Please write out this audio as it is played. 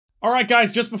Alright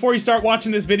guys, just before you start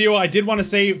watching this video, I did want to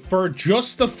say for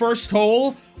just the first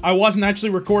hole, I wasn't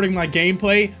actually recording my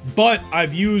gameplay, but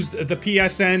I've used the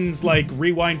PSN's like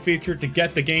rewind feature to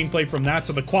get the gameplay from that,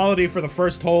 so the quality for the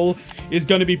first hole is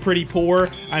going to be pretty poor,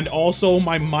 and also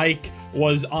my mic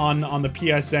was on the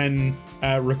PSN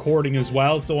recording as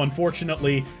well, so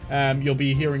unfortunately you'll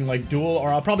be hearing like dual, or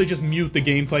I'll probably just mute the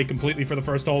gameplay completely for the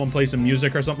first hole and play some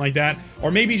music or something like that, or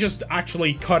maybe just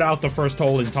actually cut out the first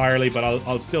hole entirely, but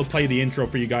I'll still play the intro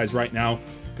for you guys right now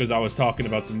because I was talking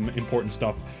about some important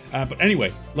stuff. But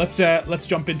anyway, let's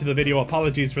jump into the video.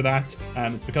 Apologies for that.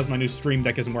 It's because my new stream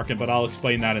deck isn't working, but I'll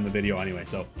explain that in the video anyway.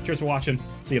 So cheers for watching.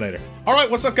 See you later. All right,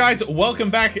 what's up guys? Welcome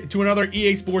back to another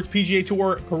EA Sports PGA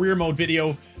Tour career mode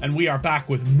video, and we are back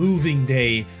with moving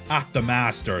day at the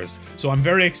Masters. So I'm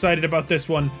very excited about this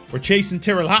one. We're chasing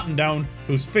Tyrrell Hatton down,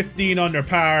 who's 15 under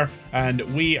par, and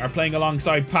we are playing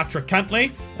alongside Patrick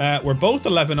Cantlay. We're both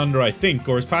 11 under, I think,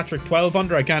 or is Patrick 12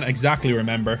 under? I can't exactly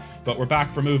remember, but we're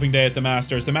back for moving day at the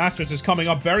Masters. The Masters is coming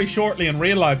up very shortly in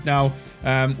real life now,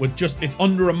 with it's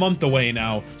under a month away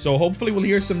now, so hopefully we'll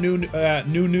hear some new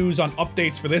news on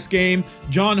updates for this game.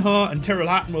 John Huh and Tyrrell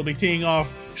Hatton will be teeing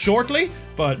off shortly,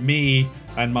 but me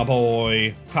and my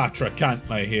boy Patrick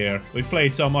Cantlay here, we've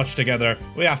played so much together,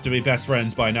 we have to be best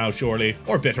friends by now surely,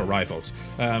 or bitter rivals.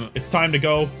 It's time to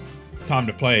go. It's time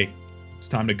to play. It's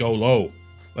time to go low.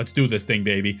 Let's do this thing,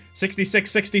 baby.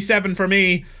 66-67 for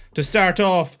me to start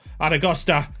off at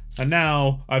Augusta. And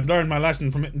now, I've learned my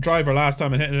lesson from hitting driver last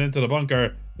time and hitting it into the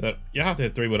bunker, that you have to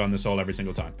hit 3-wood on this hole every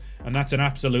single time. And that's an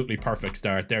absolutely perfect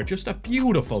start there. Just a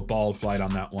beautiful ball flight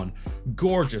on that one.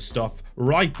 Gorgeous stuff.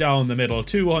 Right down the middle,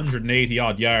 280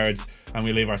 odd yards. And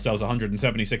we leave ourselves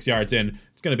 176 yards in.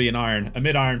 It's going to be an iron, a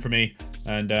mid-iron for me.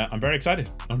 And I'm very excited.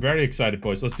 I'm very excited,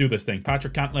 boys. Let's do this thing.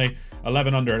 Patrick Cantlay,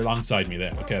 11 under alongside me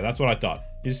there. Okay, that's what I thought.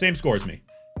 He's the same score as me.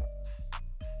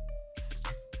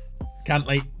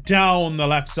 Cantlay down the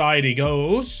left side he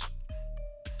goes.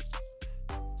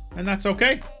 And that's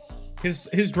okay.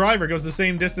 His driver goes the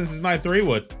same distance as my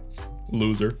 3-wood.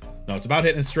 Loser. No, it's about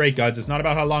hitting it straight, guys. It's not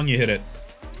about how long you hit it.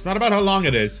 It's not about how long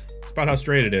it is. It's about how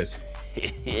straight it is.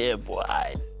 Yeah,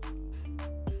 boy.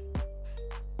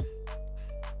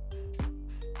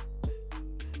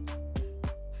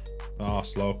 Oh,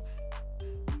 slow.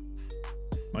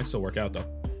 Might still work out, though.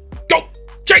 Go!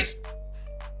 Chase!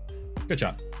 Good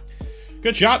shot.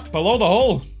 Good shot. Below the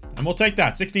hole. And we'll take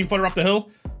that. 16-footer up the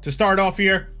hill to start off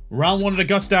here. Round 1 at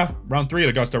Augusta. Round 3 at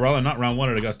Augusta, rather. Not round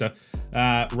 1 at Augusta.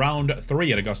 Round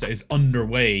 3 at Augusta is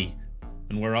underway.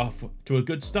 And we're off to a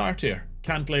good start here.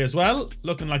 Cantlay as well.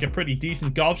 Looking like a pretty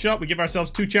decent golf shot. We give ourselves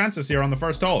 2 chances here on the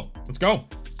first hole. Let's go.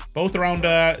 Both around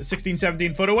 16,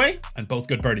 17 foot away. And both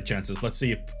good birdie chances. Let's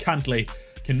see if Cantlay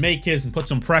can make his and put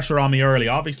some pressure on me early.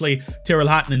 Obviously, Tyrrell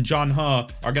Hatton and John Huh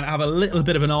are going to have a little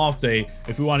bit of an off day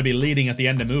if we want to be leading at the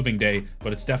end of moving day.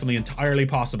 But it's definitely entirely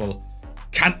possible.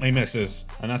 Cantlay misses,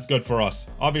 and that's good for us.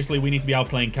 Obviously, we need to be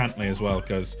outplaying Cantlay as well,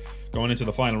 because going into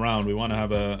the final round, we want to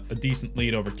have a decent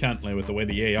lead over Cantlay with the way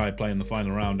the AI play in the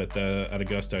final round at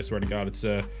Augusta. I swear to God,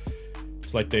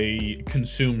 it's like they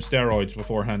consume steroids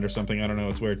beforehand or something. I don't know.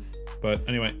 It's weird. But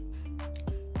anyway,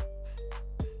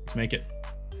 let's make it.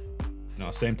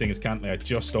 No, same thing as Cantlay. I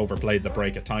just overplayed the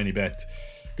break a tiny bit.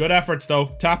 Good efforts, though.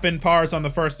 Tap in pars on the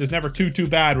first is never too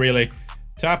bad, really.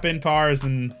 Tap in pars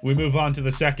and we move on to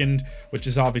the second, which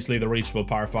is obviously the reachable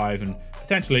par 5, and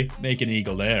potentially make an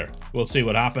eagle there. We'll see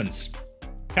what happens.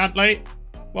 Cantlay,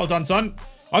 well done, son.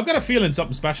 I've got a feeling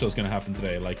something special is going to happen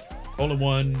today, like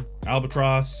hole-in-one,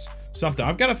 albatross, something.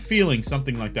 I've got a feeling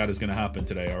something like that is going to happen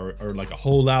today, or like a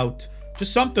hole out,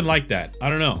 just something like that. I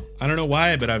don't know. I don't know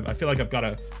why, but I feel like I've got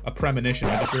a premonition.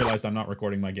 I just realized I'm not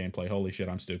recording my gameplay. Holy shit,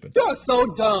 I'm stupid. You're so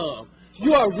dumb.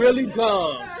 You are really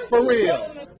dumb. For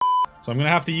real. So I'm going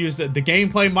to have to use the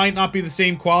gameplay might not be the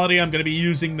same quality. I'm going to be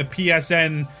using the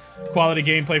PSN quality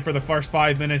gameplay for the first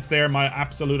 5 minutes there. My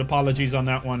absolute apologies on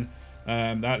that one.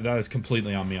 That is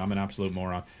completely on me. I'm an absolute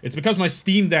moron. It's because my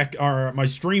Steam Deck, or my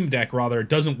Stream Deck rather,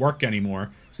 doesn't work anymore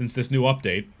since this new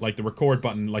update. Like the record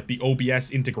button, like the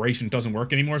OBS integration doesn't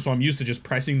work anymore. So I'm used to just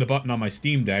pressing the button on my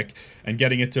Steam Deck and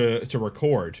getting it to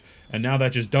record. And now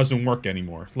that just doesn't work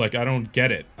anymore. Like, I don't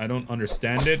get it. I don't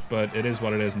understand it, but it is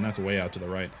what it is, and that's way out to the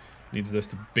right. Needs this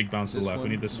to big bounce to the left. We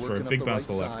need this for a big bounce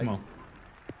to the left. Come on.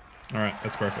 Alright,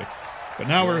 that's perfect. But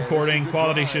now we're recording.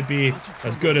 Quality should be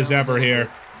as good as ever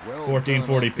here.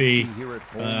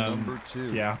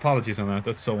 1440p. Yeah, apologies on that.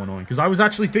 That's so annoying. Because I was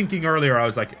actually thinking earlier, I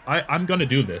was like, I'm going to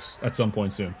do this at some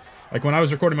point soon. Like, when I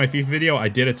was recording my FIFA video, I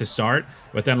did it to start.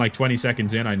 But then, like, 20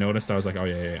 seconds in, I noticed, I was like, oh,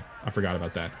 yeah. I forgot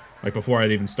about that. Like, before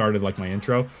I'd even started, like, my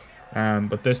intro.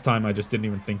 But this time I just didn't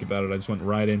even think about it. I just went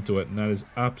right into it, and that is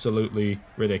absolutely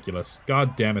ridiculous.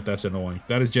 God damn it, that's annoying.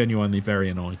 That is genuinely very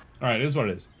annoying. Alright, it is what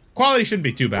it is. Quality shouldn't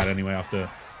be too bad anyway off the...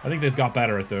 I think they've got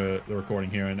better at the recording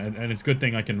here, and it's a good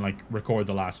thing I can, like, record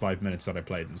the last 5 minutes that I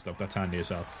played and stuff. That's handy as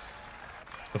hell.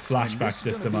 The flashback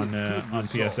system on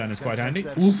PSN is quite handy.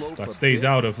 Ooh, that stays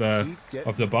out of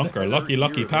the bunker.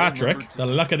 Lucky Patrick. The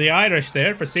luck of the Irish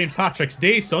there for St. Patrick's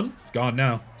Day, son. It's gone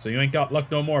now, so you ain't got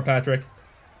luck no more, Patrick.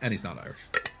 And he's not Irish.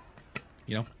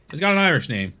 You know, he's got an Irish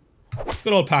name.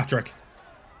 Good old Patrick.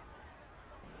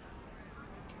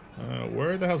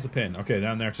 Where the hell's the pin? Okay,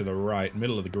 down there to the right,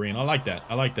 middle of the green. I like that.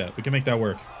 I like that. We can make that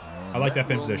work. I like that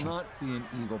pin position. How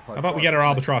about we get our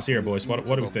albatross here, boys? What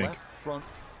do we think?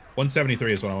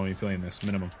 173 is what I want to be playing this,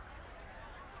 minimum.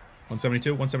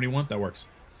 172? 171? That works.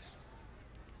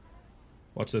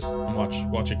 Watch this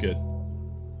and watch it good.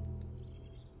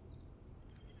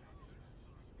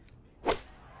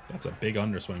 That's a big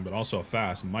underswing, but also a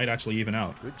fast. Might actually even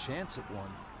out. Good chance at one.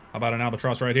 How about an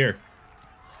albatross right here?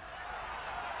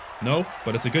 No,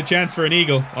 but it's a good chance for an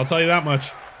eagle. I'll tell you that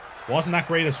much. Wasn't that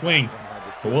great a swing,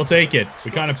 but we'll take it.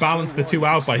 We kind of balanced the two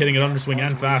out by hitting an underswing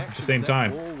and fast at the same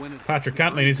time. Patrick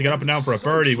Cantlay needs to get up and down for a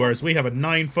birdie, whereas we have a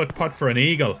 9-foot putt for an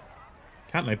eagle.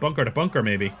 Cantlay bunker to bunker,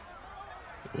 maybe.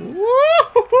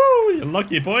 Woo-hoo-hoo! You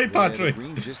lucky boy, Patrick.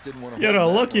 You're a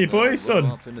lucky boy,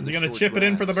 son. Is he going to chip it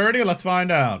in for the birdie? Let's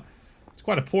find out. It's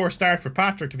quite a poor start for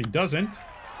Patrick if he doesn't.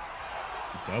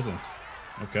 He doesn't.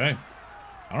 Okay.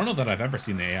 I don't know that I've ever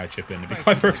seen the AI chip in, to be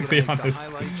quite perfectly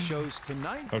honest.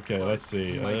 Okay, let's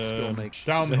see.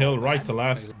 Down the hill, right to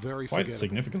left. Quite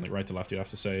significantly right to left, you have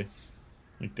to say.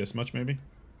 Like this much, maybe?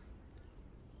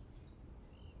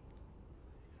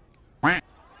 2%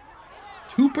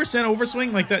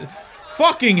 overswing like that?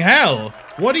 Fucking hell!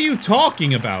 What are you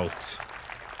talking about?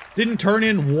 Didn't turn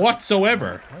in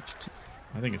whatsoever.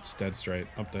 I think it's dead straight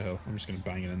up the hill. I'm just gonna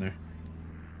bang it in there.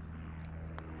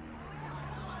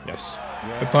 Yes.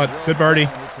 Good putt. Good birdie.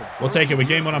 We'll take it. We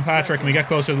game one on Patrick and we get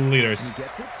closer to the leaders.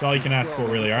 That's all you can ask for,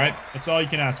 really, alright? That's all you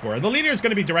can ask for. The leader is going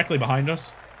to be directly behind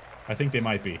us. I think they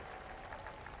might be.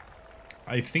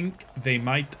 I think they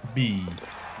might be.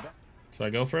 Should I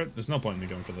go for it? There's no point in me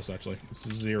going for this, actually. It's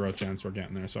 0 chance we're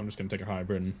getting there, so I'm just going to take a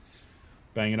hybrid and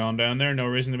bang it on down there. No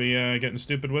reason to be getting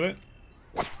stupid with it.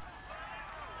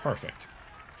 Perfect.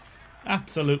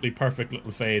 Absolutely perfect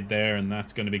little fade there, and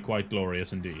that's going to be quite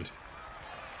glorious indeed.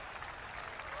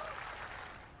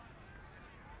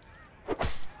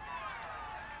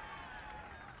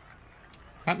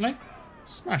 Cantlay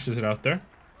smashes it out there.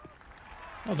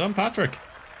 Well done, Patrick.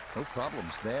 No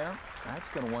problems there. That's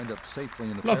going to wind up safely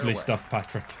in the Lovely fairway. stuff,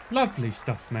 Patrick. Lovely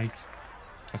stuff, mate.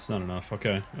 That's not enough.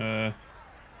 Okay.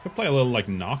 Could play a little like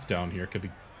knockdown here. Could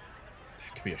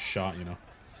be a shot, you know.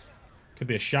 Could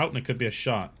be a shout and it could be a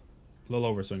shot. A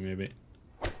little overswing maybe.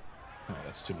 Oh,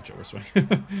 that's too much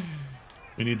overswing.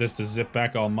 We need this to zip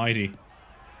back almighty.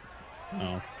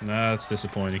 Oh, nah, that's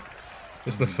disappointing.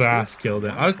 Just the fast killed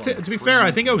it. To be fair,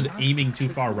 I think I was aiming too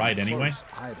far right anyway.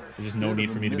 There's just no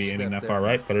need for me to be aiming that far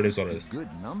right, but it is what it is. Good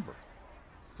number.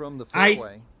 From the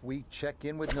fairway, we check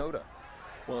in with Noda.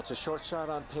 Well, it's a short shot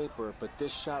on paper, but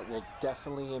this shot will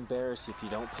definitely embarrass you if you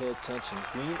don't pay attention.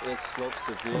 Green is sloped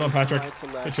severely. Hold on, Patrick.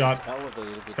 Good shot.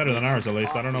 Elevated, better than ours, at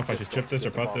least. I don't know if I should chip this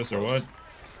or putt this or what.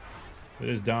 It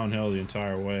is downhill the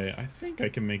entire way. I think I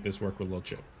can make this work with a little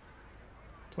chip.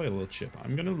 Play a little chip.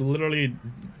 I'm going to literally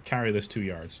carry this 2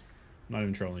 yards. I'm not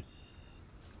even trolling.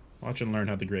 Watch and learn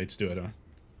how the greats do it, huh?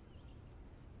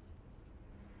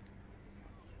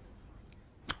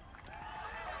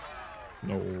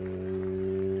 No.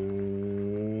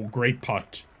 Great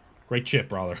putt. Great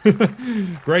chip, rather.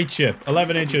 Great chip.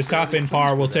 11 inches, top in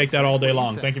par. We'll take that all day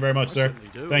long. Thank you very much, sir.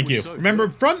 Thank you. Remember,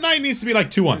 front nine needs to be like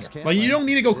 2 under. Like, you don't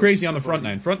need to go crazy on the front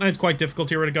nine. Front nine's quite difficult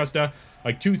here at Augusta.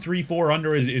 Like 2, 3, 4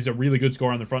 under is a really good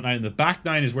score on the front nine. And the back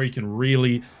nine is where you can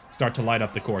really start to light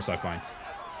up the course, I find.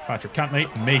 Patrick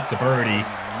Cantlay makes a birdie,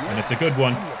 and it's a good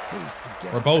one.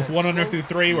 We're both 1 under through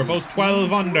 3. We're both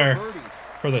 12 under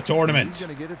for the tournament.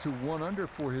 I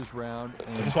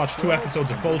just watched 2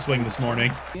 episodes of Full Swing this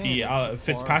morning. The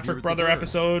Fitzpatrick brother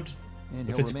episode,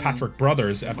 the Fitzpatrick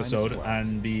Brothers episode,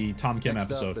 and the Tom Kim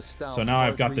episode. So now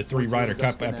I've got the 3 Ryder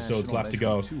Cup episodes left to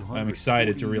go. I'm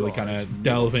excited to really kind of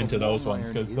delve into those ones,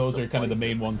 because those are kind of the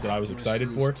main ones that I was excited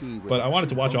for. But I wanted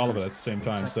to watch all of it at the same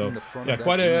time. So yeah,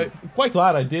 quite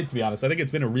glad I did, to be honest. I think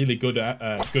it's been a really good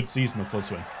good season of Full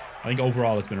Swing. I think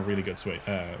overall it's been a really good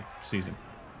season.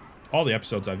 All the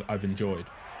episodes I've enjoyed.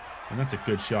 And that's a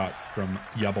good shot from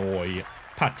ya boy,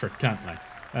 Patrick Cantlay.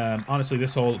 Honestly,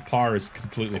 this whole par is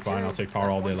completely fine. I'll take par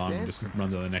all day long and just run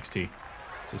to the next tee.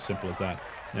 It's as simple as that.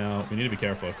 Now, we need to be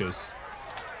careful because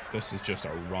this is just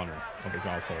a runner of a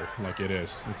golf hole. Like it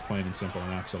is. It's plain and simple,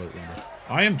 an absolute runner.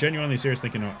 I am genuinely serious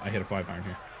thinking I hit a 5-iron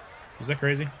here. Is that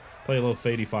crazy? Play a little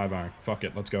fadey 5-iron. Fuck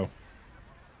it, let's go.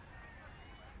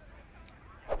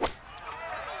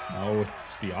 No,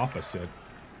 it's the opposite.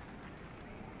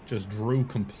 Just drew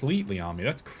completely on me.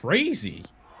 That's crazy.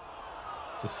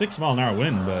 It's a 6-mile-an-hour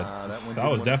wind, but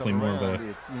that was definitely more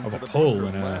of a pull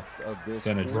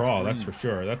than a draw. That's for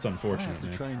sure. That's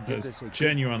unfortunate, man. It's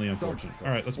genuinely unfortunate. All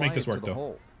right, let's make this work,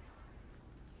 though.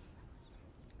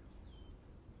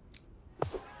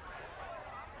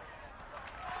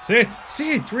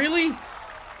 Sit, really?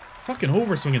 Fucking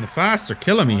overswinging the fast are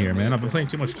killing me here, man. I've been playing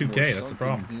too much 2K. That's the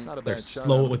problem. They're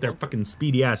slow with their fucking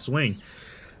speedy ass swing.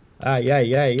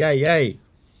 Yay.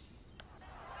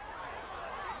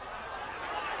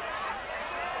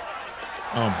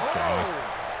 Oh my god.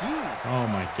 Oh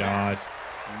my god.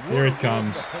 Here it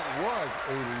comes. That was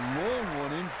a long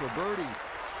one in for birdie.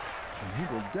 And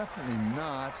he will definitely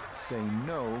not say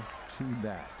no to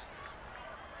that.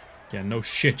 Yeah, no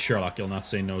shit, Sherlock. You'll not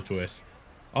say no to it.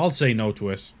 I'll say no to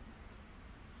it.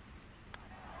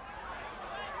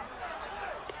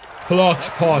 Clutch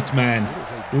putt, man.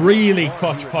 Really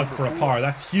clutch putt for a par.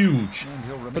 That's huge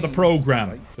for the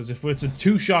program. Because if it's a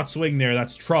 2-shot swing there,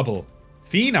 that's trouble.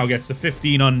 Fee now gets the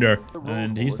 15 under,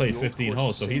 and he's played 15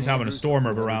 holes, so he's having a stormer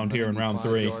of a round here in round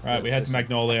 3. All right, we head to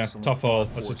Magnolia. Tough hole.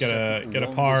 Let's just get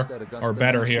a par or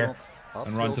better here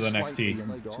and run to the next tee.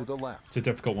 It's a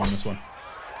difficult one, this one.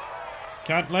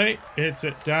 Cantlay hits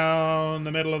it down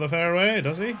the middle of the fairway,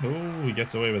 does he? Oh, he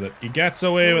gets away with it. He gets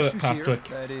away with it, Patrick.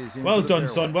 Well done,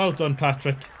 son. Well done,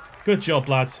 Patrick. Good job,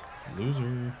 lads. Loser.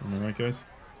 Am I right, guys?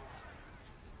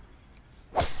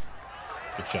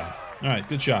 Good shot. All right,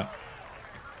 good shot.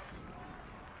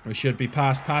 We should be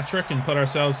past Patrick and put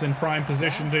ourselves in prime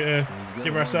position to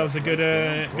give ourselves a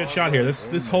good shot here.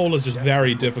 This hole is just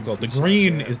very difficult. The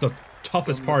green is the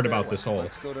toughest part about this hole.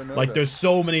 Like, there's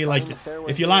so many, like,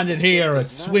 if you land it here,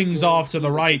 it swings off to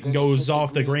the right and goes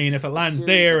off the green. If it lands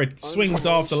there, it swings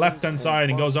off the left-hand side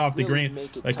and goes off the green.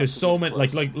 Like, there's so many,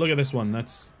 like, look at this one.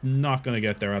 That's not going to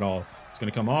get there at all. It's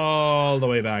going to come all the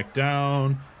way back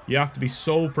down. You have to be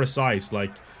so precise,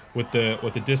 like, with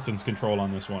the distance control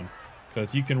on this one.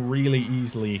 Because you can really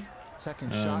easily hit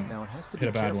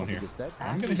a bad one here.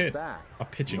 I'm going to hit a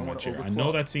pitching wedge here. I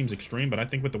know that seems extreme, but I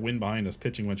think with the wind behind us,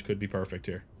 pitching wedge could be perfect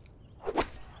here.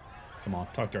 Come on,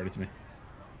 talk dirty to me.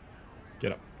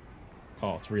 Get up.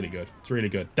 Oh, it's really good. It's really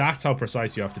good. That's how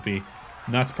precise you have to be.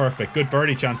 And that's perfect. Good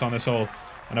birdie chance on this hole.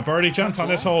 And a birdie chance on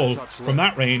this hole from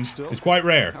that range is quite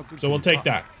rare. So we'll take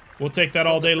that. We'll take that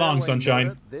all day long,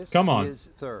 sunshine. Come on.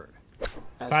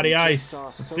 Patty Ice.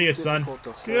 Let's see it, son.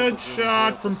 Good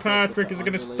shot from Patrick. Is it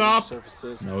going to stop?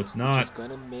 No, it's not.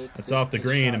 It's off the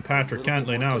green, and Patrick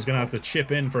Cantlay now is going to have to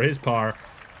chip in for his par.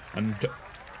 And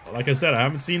like I said, I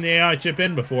haven't seen the AI chip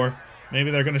in before.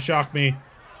 Maybe they're going to shock me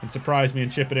and surprise me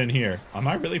and chip it in here. Am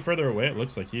I really further away? It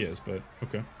looks like he is, but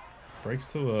okay. Breaks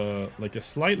to like a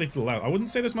slightly to the left. I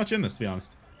wouldn't say there's much in this, to be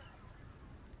honest.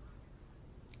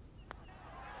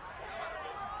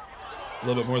 A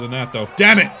little bit more than that, though.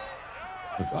 Damn it!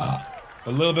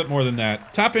 A little bit more than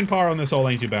that. Tap in par on this hole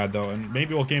ain't too bad, though. And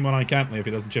maybe we'll game one on Cantlay if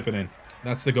he doesn't chip it in.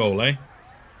 That's the goal, eh?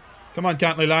 Come on,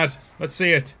 Cantlay, lad. Let's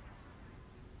see it.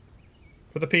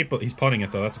 For the people. He's putting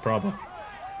it, though. That's a problem.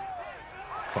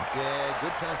 Fuck. Yeah,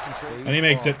 good concentration. And he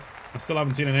makes it. I still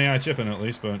haven't seen an AI chip in, at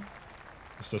least, but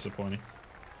it's disappointing.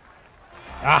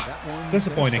 Ah,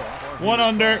 disappointing. 1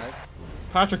 under.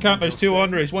 Patrick Cantlay's 2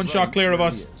 under. He's 1 shot clear of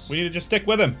us. We need to just stick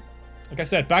with him. Like I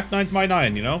said, back nine's my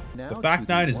 9, you know? The back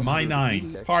 9 is my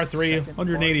 9. Par 3,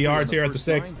 180 yards here at the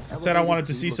 6th. I said I wanted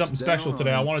to see something special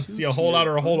today. I wanted to see a hole out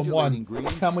or a hole in one.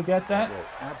 Can we get that?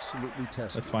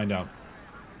 Let's find out.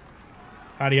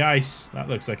 Patty Ice. That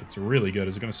looks like it's really good.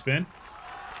 Is it going to spin?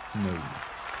 No.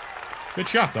 Good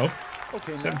shot, though.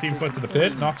 17 foot to the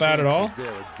pit. Not bad at all.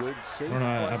 I don't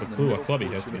have a clue what club he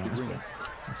hit, to be honest.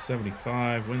 But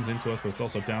 75. Winds into us, but it's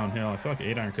also downhill. I feel like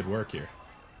 8-iron could work here.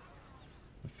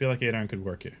 I feel like 8-iron could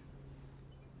work here.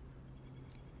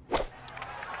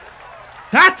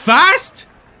 That fast?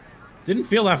 Didn't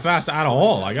feel that fast at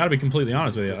all. I gotta be completely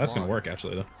honest with you. That's gonna work,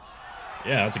 actually, though.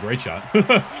 Yeah, that's a great shot.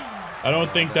 I don't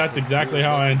think that's exactly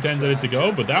how I intended it to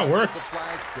go, but that works.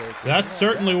 That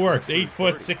certainly works. 8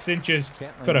 foot 6 inches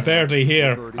for a birdie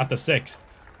here at the 6th.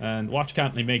 And watch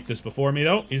Cantlay make this before me,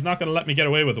 though. He's not gonna let me get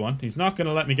away with one. He's not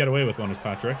gonna let me get away with one, as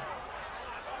Patrick.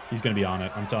 He's going to be on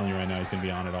it. I'm telling you right now, he's going to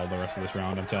be on it all the rest of this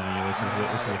round. I'm telling you, this is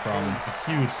a problem. A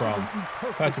huge problem.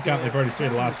 Patrick Cantlay have already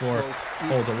stayed the last 4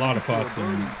 holes a lot of putts,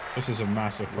 and this is a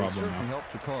massive problem now.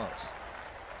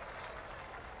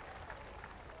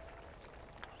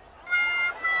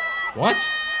 What?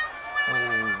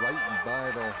 Oh, right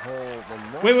by the hole.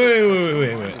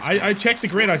 Wait. I checked the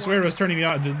grid. I swear it was turning me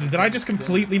on. Did I just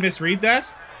completely misread that?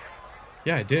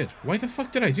 Yeah, I did. Why the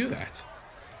fuck did I do that?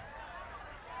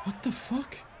 What the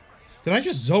fuck? Did I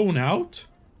just zone out?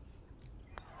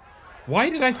 Why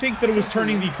did I think that it was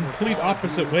turning the complete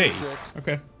opposite way?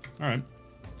 Okay, alright.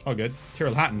 All good.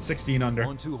 Tyrrell Hatton, 16 under.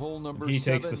 He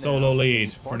takes the solo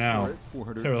lead for now.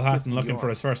 Tyrrell Hatton looking for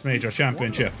his first major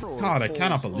championship. God, I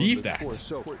cannot believe that.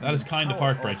 That is kind of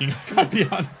heartbreaking. I gotta be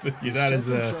honest with you. That is,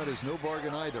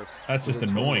 that's just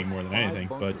annoying more than anything.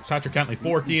 But Patrick Cantlay,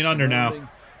 14 under now.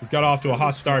 He's got off to a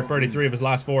hot start, birdie 3 of his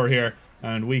last 4 here.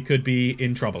 And we could be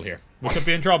in trouble here. We could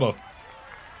be in trouble.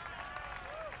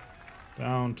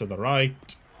 Down to the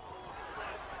right.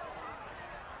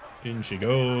 In she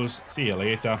goes. See you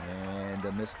later. And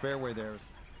a missed fairway there.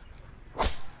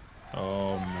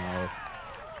 Oh no.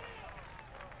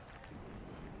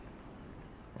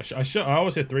 I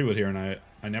always hit 3-wood here, and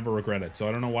I never regret it. So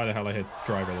I don't know why the hell I hit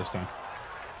driver this time.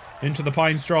 Into the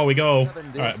pine straw we go.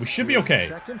 Alright, we should be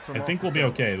okay. I think we'll be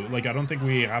okay. Like, I don't think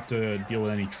we have to deal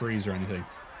with any trees or anything.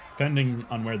 Depending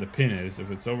on where the pin is. If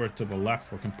it's over to the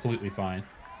left, we're completely fine.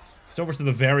 If it's over to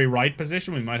the very right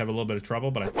position, we might have a little bit of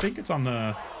trouble. But I think it's on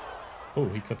the... Oh,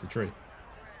 he clipped the tree.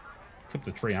 Clipped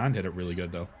the tree and hit it really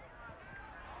good, though.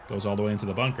 Goes all the way into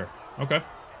the bunker. Okay.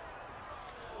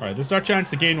 Alright, this is our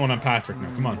chance to gain one on Patrick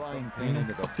now. Come on. There's no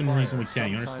fucking reason we can't.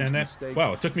 You understand that?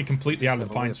 Wow, it took me completely out of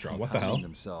the pine straw. What the hell?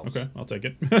 Okay, I'll take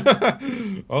it.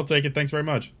 I'll take it. Thanks very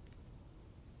much.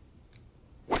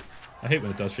 I hate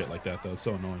when it does shit like that, though. It's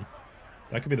so annoying.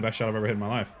 That could be the best shot I've ever hit in my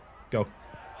life. Go.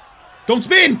 Don't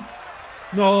spin!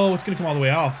 No, it's going to come all the way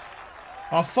off.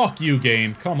 Oh, fuck you,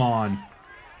 game. Come on.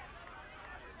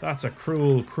 That's a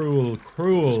cruel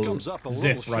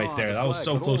zip right there. That was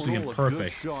so close to being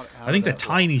perfect. I think the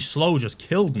tiny slow just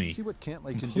killed me.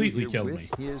 Completely killed me.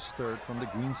 Cantlay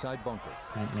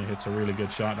hits a really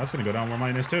good shot. That's going to go down where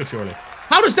mine is too, surely.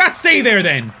 How does that stay there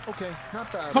then?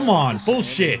 Come on,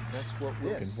 bullshit.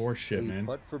 Fucking horse shit, man.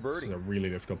 This is a really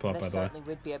difficult putt, by the way. Certainly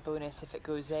would be a bonus if it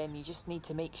goes in. You just need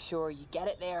to make sure you get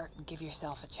it there and give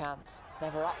yourself a chance.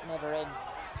 Never up, never in.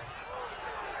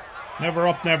 Never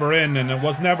up, never in, and it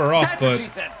was never up, but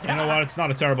you know what? It's not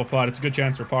a terrible putt. It's a good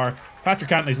chance for par. Patrick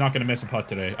Cantlay's not going to miss a putt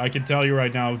today. I can tell you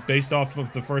right now, based off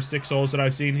of the first 6 holes that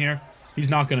I've seen here, he's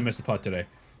not going to miss a putt today.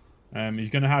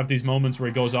 He's going to have these moments where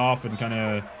he goes off and kind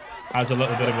of has a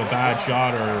little bit of a bad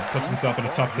shot or puts himself in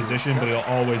a tough position, but he'll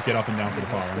always get up and down for the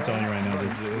par. I'm telling you right now,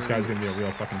 this guy's going to be a real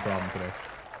fucking problem today.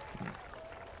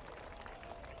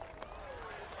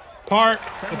 Par,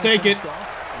 we'll take it.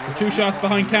 We're 2 shots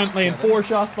behind Cantlay and 4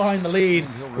 shots behind the lead.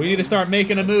 We need to start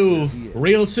making a move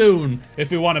real soon if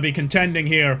we want to be contending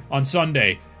here on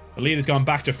Sunday. The lead has gone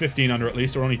back to 15 under at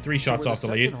least. We're only 3 shots off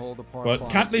the lead. But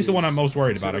Cantlay's the one I'm most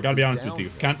worried about. I gotta be honest with you.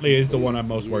 Cantlay is the one I'm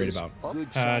most worried about.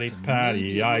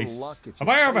 Patty, ice. Have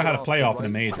I ever had a playoff in a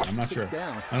major? I'm not sure.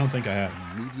 I don't think I have.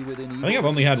 I think I've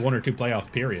only had 1 or 2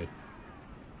 playoffs, period.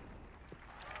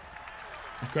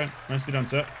 Okay, nicely done,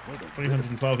 set.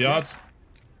 312 yards.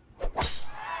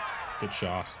 Good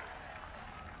shot.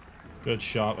 Good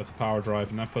shot with the power drive,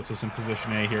 and that puts us in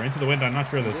position A here. Into the wind, I'm not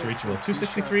sure that's reachable.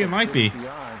 263 it might be.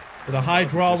 With a high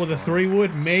draw with a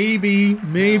 3-wood, maybe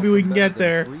we can get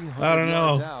there. I don't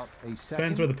know.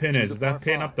 Depends where the pin is. Is that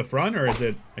pin up the front, or is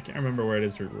it... I can't remember where it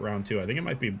is for round 2. I think it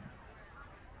might be...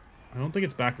 I don't think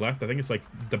it's back left. I think it's like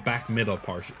the back middle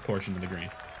portion of the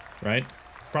green. Right?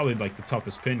 It's probably like the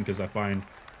toughest pin, because I find...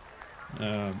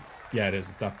 yeah, it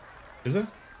is. Is it?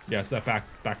 Yeah, it's that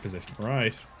back position.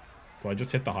 Right. Well, I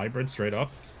just hit the hybrid straight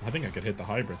up. I think I could hit the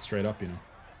hybrid straight up, you know.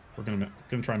 We're gonna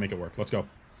try and make it work. Let's go.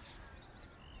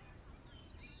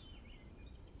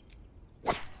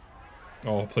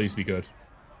 Oh, please be good.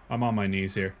 I'm on my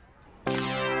knees here.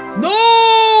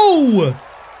 No!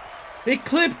 It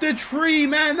clipped the tree,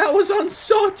 man. That was on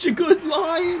such a good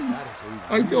line.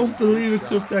 I don't believe it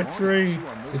clipped that tree.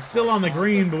 It's still on the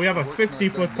green, but we have a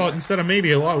 50-foot putt instead of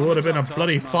maybe what would have been a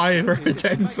bloody 5 or a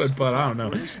 10-foot putt. I don't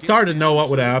know. It's hard to know what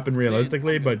would have happened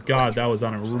realistically, but God, that was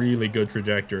on a really good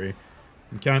trajectory.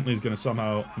 And Cantlay's going to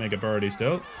somehow make a birdie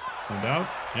still. No doubt.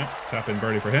 Yep, tap in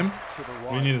birdie for him.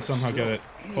 We need to somehow get it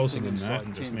closer than that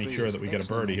and just make sure that we get a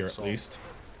birdie here at least.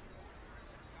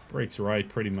 Breaks right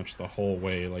pretty much the whole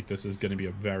way. Like, this is going to be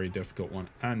a very difficult one.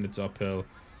 And it's uphill.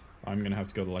 I'm going to have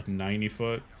to go to like 90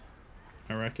 foot,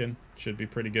 I reckon. Should be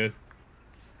pretty good.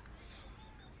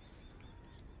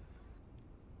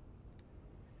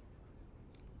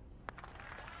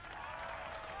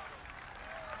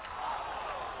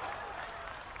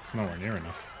 It's nowhere near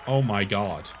enough. Oh my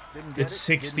god. It's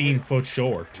 16 foot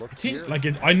short.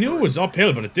 I knew it was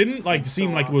uphill, but it didn't like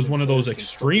seem like it was one of those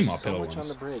extreme uphill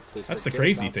ones. That's the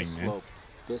crazy thing, man.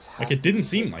 Like it didn't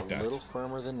seem like that.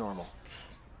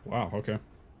 Wow, okay.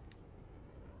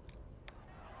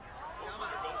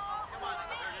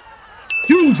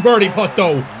 Huge birdie putt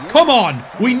though. Come on.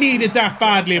 We needed that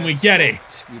badly and we get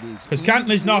it. Because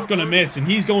Cantlay's not going to miss and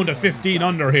he's going to 15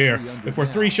 under here. If we're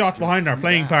 3 shots behind our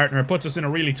playing partner, it puts us in a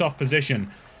really tough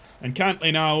position. And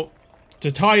Cantlay now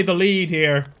to tie the lead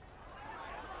here.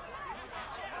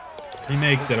 He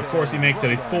makes it. Of course he makes it.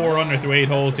 He's 4 under through 8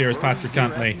 holes here as Patrick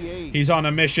Cantlay. He's on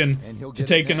a mission to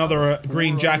take another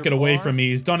green jacket away from me.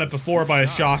 He's done it before by a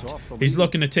shot. He's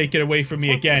looking to take it away from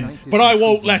me again. But I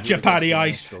won't let you, Paddy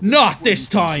Ice. Not this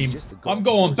time. I'm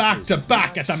going back to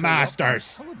back at the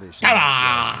Masters. Come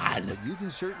on. You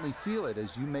can certainly feel it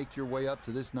as you make your way up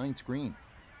to this 9th green.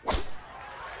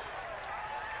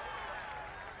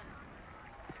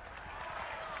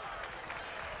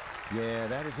 Yeah,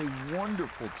 that is a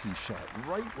wonderful tee shot,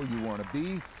 right where you want to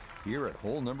be, here at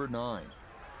hole number 9.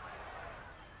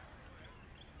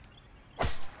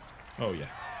 Oh, yeah.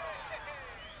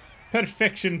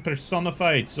 Perfection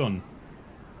personified, son.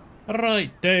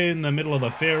 Right down the middle of the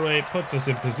fairway, puts us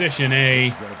in position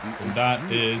A. And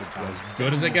that is as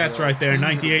good as it gets right there.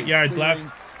 98 yards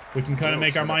left. We can kind of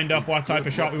make our mind up what type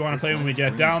of shot we want to play when we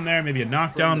get down there. Maybe a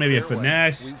knockdown, maybe a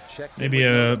finesse, maybe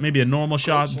a normal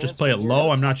shot. Just play it low.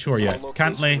 I'm not sure yet.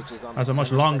 Cantlay has a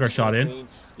much longer shot in,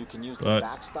 but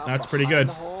that's pretty good.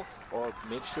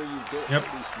 Yep.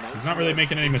 He's not really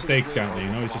making any mistakes, Cantlay.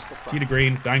 You know, he's just tee to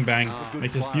green, bang bang,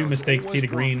 makes a few mistakes tee to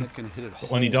green, but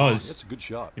when he does,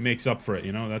 he makes up for it.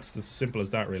 You know, that's as simple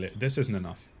as that. Really, this isn't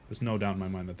enough. There's no doubt in my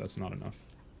mind that that's not enough.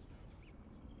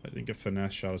 I think a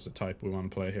finesse shot is the type we want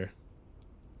to play here.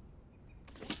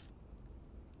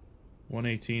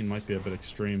 118 might be a bit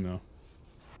extreme, though.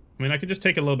 I mean, I could just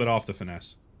take a little bit off the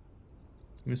finesse.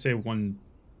 Let me say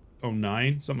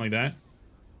 109, something like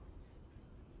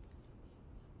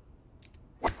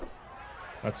that.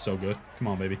 That's so good. Come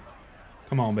on, baby.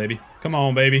 Come on, baby. Come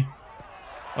on, baby.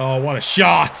 Oh, what a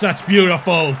shot. That's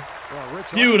beautiful.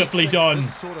 Beautifully done.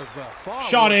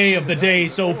 Shot A of the day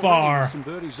so far.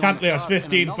 Cantlay has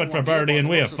 15 foot for birdie and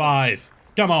we have 5.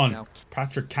 Come on.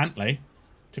 Patrick Cantlay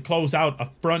to close out a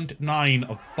front 9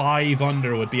 of 5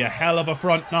 under would be a hell of a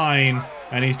front 9.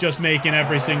 And he's just making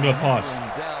every single putt.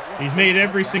 He's made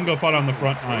every single putt on the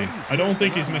front 9. I don't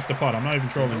think he's missed a putt. I'm not even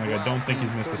trolling. Like, I don't think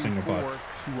he's missed a single putt.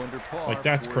 Like,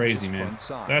 that's crazy, man.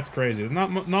 That's crazy. There's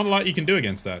not a lot you can do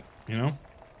against that, you know?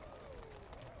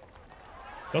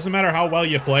 Doesn't matter how well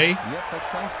you play.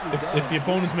 If the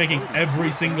opponent's making every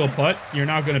single putt, you're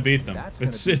not going to beat them.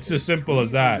 It's as simple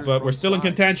as that. But we're still in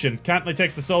contention. Cantlay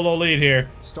takes the solo lead here.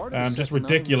 Just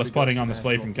ridiculous putting on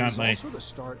display from Cantlay.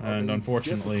 And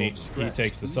unfortunately, he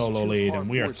takes the solo lead. And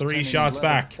we are 3 shots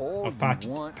back of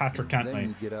Patrick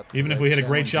Cantlay. Even if we hit a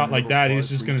great shot like that, he's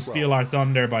just going to steal our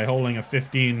thunder by holding a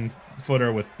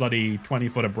 15-footer with bloody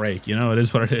 20-foot of break. You know, it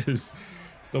is what it is.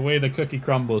 It's the way the cookie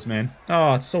crumbles, man.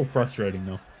 Oh, it's so frustrating,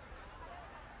 though.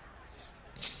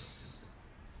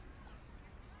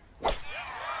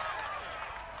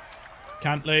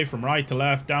 Cantlay from right to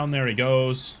left. Down there he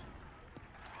goes.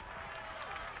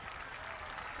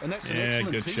 And that's yeah,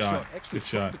 good shot. Good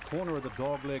shot. The corner of the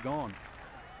dog leg on.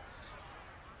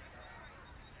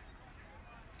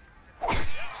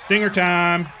 Stinger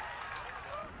time.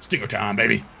 Stinger time,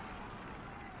 baby.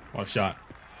 What a shot.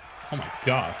 Oh, my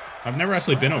God. I've never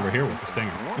actually been over here with the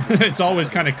stinger. It's always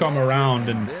kind of come around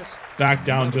and back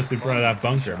down just in front of that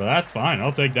bunker, but that's fine.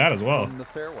 I'll take that as well.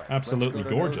 Absolutely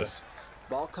gorgeous.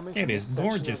 It is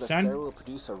gorgeous, son. Will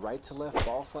produce a right to left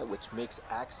ball flight, which makes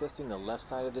accessing the left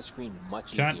side of the screen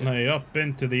much easier. Cantlay up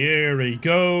into the air he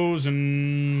goes,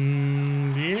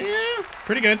 and yeah,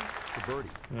 pretty good. From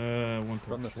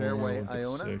the fairway,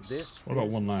 Iona. What about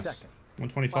one last?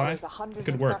 125. It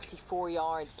could work. 134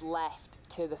 yards left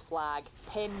to the flag.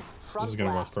 Pin front. This is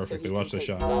gonna work perfectly. So watch the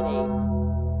shot.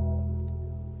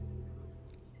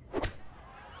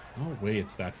 No way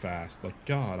it's that fast. Like,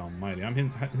 God almighty. I'm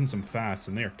hitting some fast,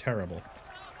 and they are terrible.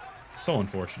 So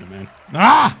unfortunate, man.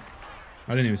 Ah!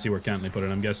 I didn't even see where Cantlay put it.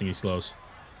 I'm guessing he slows.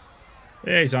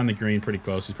 Yeah, he's on the green pretty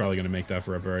close. He's probably going to make that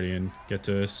for a birdie and get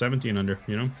to 17 under,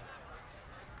 you know?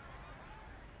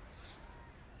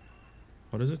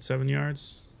 What is it? 7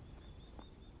 yards?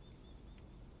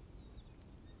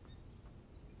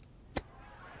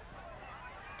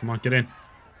 Come on, get in.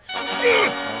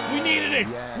 Yes! We needed it!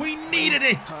 We needed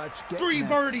it! 3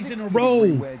 birdies in a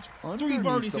row! 3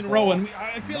 birdies in a row, and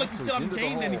I feel like we still haven't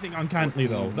gained anything on Cantlay,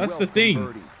 though. That's the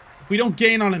thing. If we don't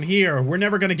gain on him here, we're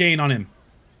never going to gain on him.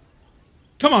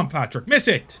 Come on, Patrick. Miss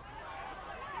it.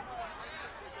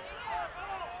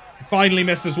 Finally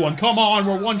misses one. Come on,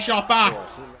 we're one shot back.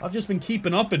 I've just been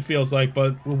keeping up, it feels like,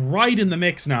 but we're right in the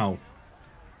mix now.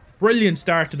 Brilliant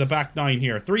start to the back nine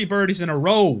here. 3 birdies in a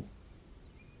row.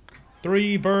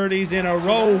 3 birdies in a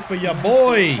row for your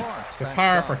boy. To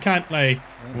par for Cantlay.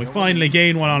 And we finally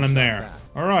gain one on him there.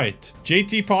 Alright,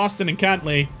 JT Poston and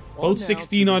Cantlay, both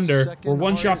 16 under. We're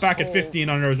one shot back at 15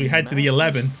 under as we head to the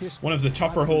 11. One of the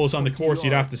tougher holes on the course,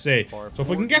 you'd have to say. So if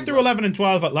we can get through 11 and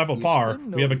 12 at level par,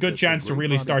 we have a good chance to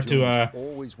really start to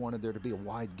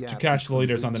catch the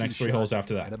leaders on the next 3 holes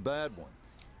after that.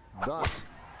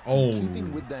 Oh,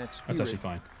 that's actually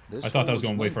fine. I thought that was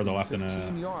going way further left than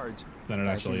it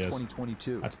actually is.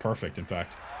 That's perfect, in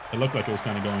fact. It looked like it was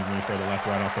kind of going way further left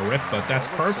right off the rip, but that's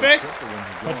perfect.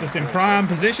 Puts us in prime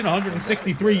position,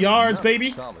 163 yards,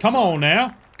 baby. Come on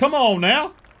now. Come on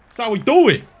now. That's how we do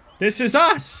it. This is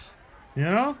us. You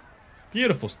know?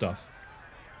 Beautiful stuff.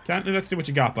 Let's see what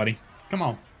you got, buddy. Come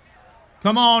on.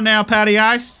 Come on now, Patty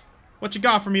Ice. What you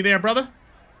got for me there, brother?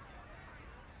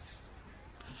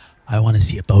 I want to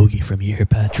see a bogey from you here,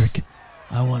 Patrick.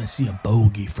 I want to see a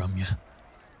bogey from you.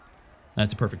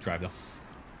 That's a perfect drive, though.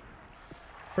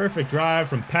 Perfect drive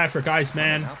from Patrick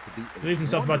Iceman. Leave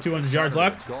himself about 200 yards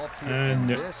left.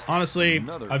 And honestly,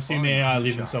 I've seen the AI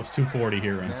leave themselves 240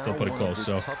 here and still put it close.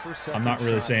 So I'm not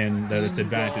really saying that it's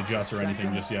advantage us or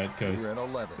anything just yet, because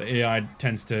the AI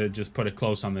tends to just put it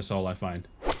close on this hole, I find.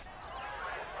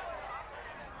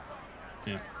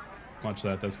 Yeah. Watch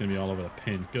that. That's going to be all over the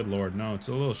pin. Good lord. No, it's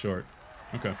a little short.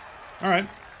 Okay. All right.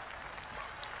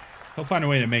 He'll find a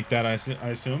way to make that, I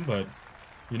assume, but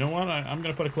you know what? I'm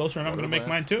going to put it closer, and I'm going to make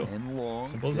mine too.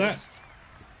 Simple as that.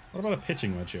 What about a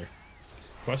pitching wedge here?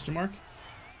 Question mark?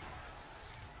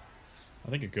 I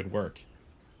think it could work.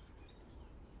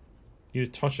 Need a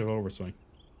touch of overswing.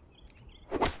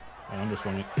 I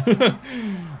underswung it.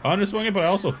 I underswung it, but I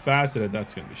also fasted it.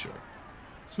 That's going to be short.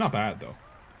 It's not bad, though.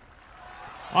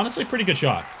 Honestly, pretty good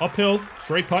shot. Uphill,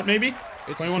 straight putt, maybe?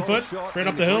 21 foot, straight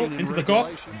up the hill, into the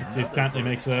cup. Let's see if Cantlay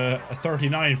makes a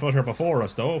 39-footer before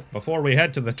us, though. Before we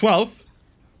head to the 12th.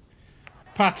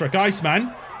 Patrick Iceman.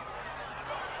 Oh,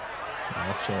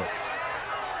 that's short.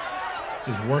 It's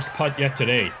his worst putt yet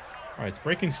today. Alright, it's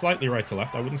breaking slightly right to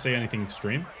left. I wouldn't say anything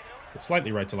extreme, but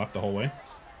slightly right to left the whole way.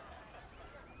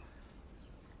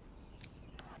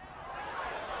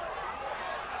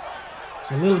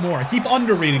 It's a little more. I keep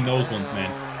underreading those ones,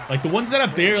 man. Like, the ones that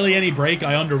have barely any break,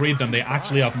 I underread them. They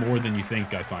actually have more than you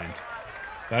think, I find.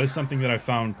 That is something that I've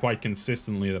found quite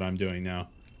consistently that I'm doing now.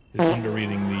 Is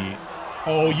underreading the...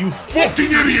 Oh, you fucking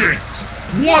idiot!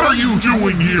 What are you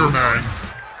doing here, man?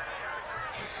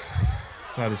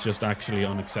 That is just actually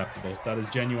unacceptable. That is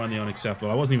genuinely unacceptable.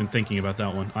 I wasn't even thinking about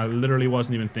that one. I literally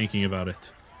wasn't even thinking about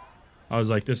it. I was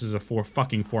like, this is a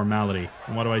fucking formality.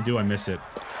 And what do? I miss it.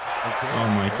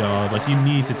 Oh my god. Like, you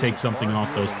need to take something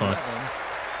off those putts.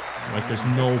 Like, there's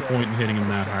no point in hitting him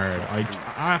that hard.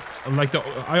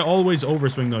 I always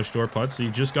overswing those short putts, so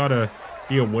you just gotta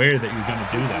be aware that you're gonna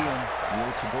do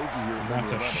that.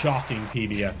 That's a shocking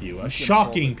PBFU. A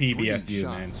shocking PBFU,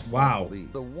 man. Wow.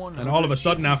 And all of a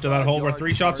sudden, after that hole, we're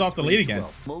 3 shots off the lead again.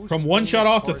 From 1 shot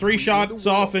off to 3 shots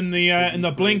off in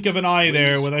the blink of an eye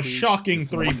there with a shocking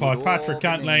 3-putt. Patrick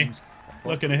Cantlay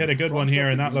looking to hit a good one here,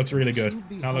 and that looks really good.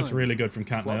 That looks really good from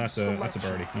Cantlay. That's a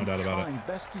birdie, no doubt about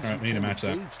it. Alright, we need to match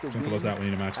that. Simple as that, we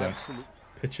need to match that.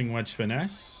 Pitching wedge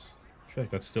finesse. I feel like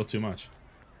that's still too much.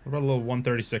 What about a little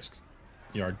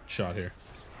 136-yard shot here?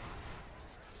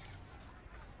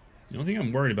 The only thing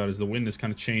I'm worried about is the wind is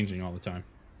kind of changing all the time.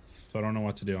 So I don't know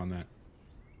what to do on that.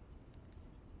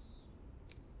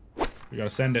 We gotta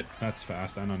send it. That's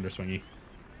fast and underswingy.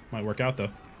 Might work out,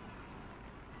 though.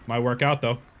 Might work out,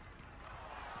 though.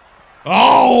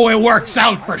 Oh, it works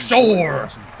out for sure.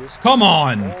 Come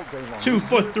on. 2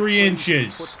 foot 3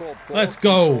 inches. Let's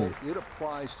go.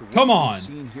 Come on.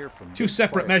 2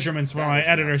 separate measurements from my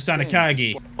editor,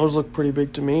 Sanakagi. Those look pretty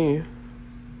big to me.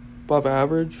 Above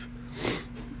average.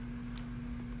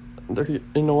 They're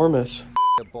enormous.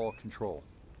 Ball control.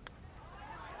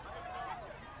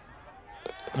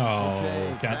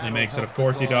 Oh, Cantlay makes it. Of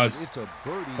course he does.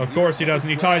 Of course he does,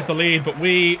 and he ties the lead, but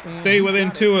we stay within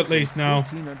 2 at least now.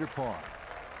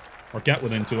 Or get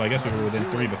within 2. I guess we were within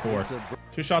 3 before.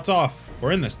 2 shots off.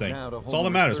 We're in this thing. That's all that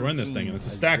matters. We're in this thing, and it's a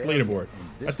stacked leaderboard.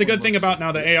 That's the good thing about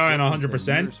now the AI on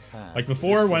 100%. Like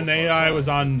before, when the AI was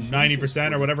on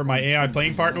 90% or whatever, my AI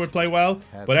playing partner would play well,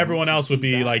 but everyone else would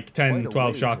be like 10,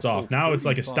 12 shots off. Now it's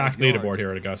like a stacked leaderboard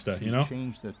here at Augusta, you know?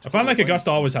 I find like Augusta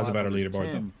always has a better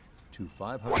leaderboard, though.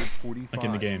 Like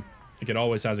in the game. Like it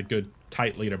always has a good,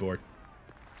 tight leaderboard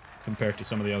compared to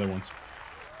some of the other ones.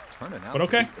 But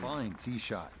okay. Fine tee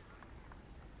shot.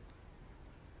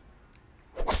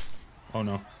 Oh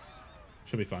no.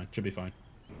 Should be fine. Should be fine.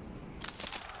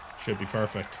 Should be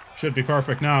perfect. Should be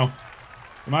perfect now.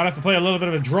 We might have to play a little bit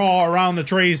of a draw around the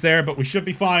trees there, but we should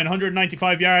be fine.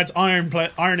 195 yards,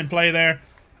 iron in play there.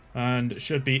 And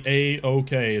should be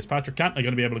A-okay. Is Patrick Cantlay going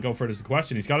to be able to go for it is the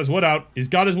question. He's got his wood out. He's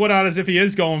got his wood out as if he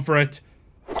is going for it.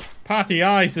 Patty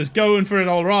Ice is going for it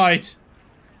all right.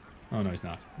 Oh, no, he's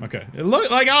not. Okay. It look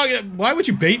like, why would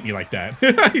you bait me like that?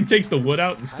 He takes the wood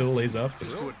out and still lays up.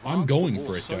 I'm going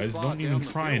for it, guys. Don't even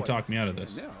try and talk me out of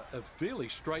this.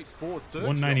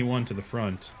 191 to the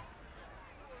front.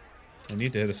 I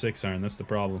need to hit a 6-iron. That's the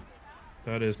problem.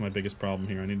 That is my biggest problem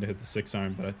here. I need to hit the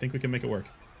 6-iron, but I think we can make it work.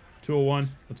 201.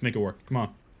 Let's make it work. Come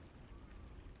on.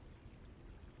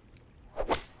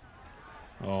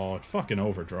 Oh, it fucking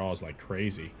overdraws like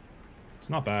crazy. It's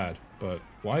not bad, but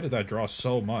why did that draw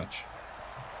so much?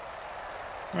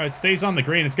 Alright, stays on the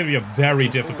green. It's going to be a very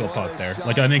difficult putt there.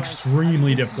 Like, an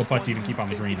extremely difficult putt to even keep on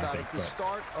the green, I think. But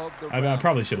I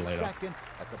probably should have laid up.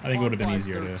 I think it would have been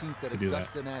easier to do that.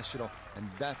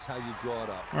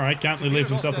 Alright, Cantlay leaves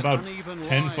himself about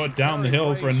 10 foot down the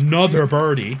hill for another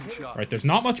birdie. Alright, there's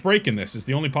not much break in this, is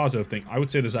the only positive thing. I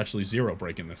would say there's actually 0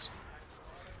 break in this.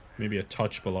 Maybe a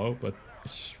touch below, but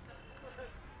it's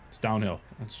downhill.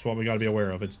 That's what we got to be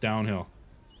aware of. It's downhill.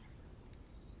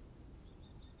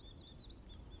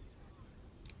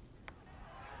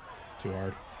 Too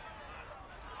hard.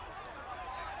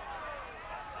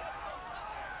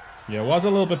 Yeah, it was a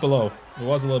little bit below. It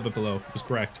was a little bit below. It was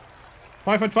correct.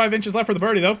 5 foot 5 inches left for the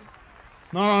birdie, though.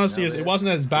 No, honestly, it wasn't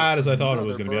as bad as I thought it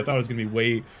was going to be. I thought it was going to be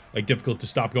way, like, difficult to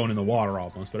stop going in the water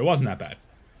almost, but it wasn't that bad.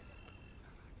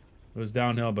 It was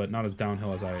downhill, but not as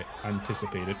downhill as I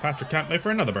anticipated. Patrick Cantlay for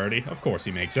another birdie. Of course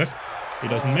he makes it. He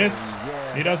doesn't miss.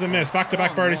 He doesn't miss.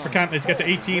 Back-to-back birdies for Cantlay to get to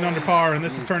 18 under par, and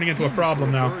this is turning into a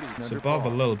problem now. It's above a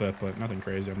little bit, but nothing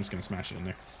crazy. I'm just going to smash it in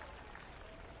there.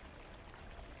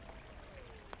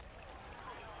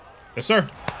 Yes, sir.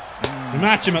 We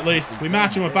match him at least. We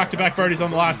match him with back-to-back birdies on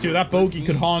the last two. That bogey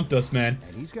could haunt us, man.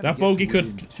 That bogey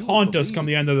could haunt us come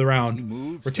the end of the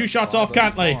round. We're 2 shots off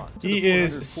Cantlay. He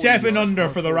is 7 under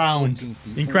for the round.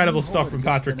 Incredible stuff from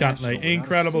Patrick Cantlay.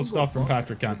 Incredible stuff from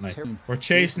Patrick Cantlay. We're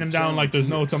chasing him down like there's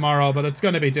no tomorrow, but it's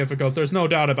going to be difficult. There's no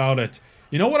doubt about it.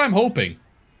 You know what I'm hoping?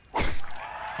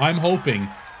 I'm hoping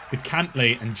that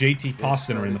Cantlay and JT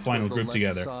Poston are in the final group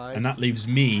together, and that leaves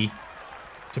me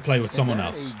to play with someone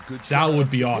else. That would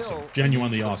be awesome.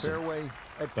 Genuinely awesome.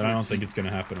 But I don't think it's going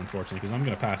to happen, unfortunately, because I'm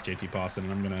going to pass JT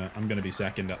Poston, and I'm going to be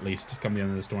second at least come the end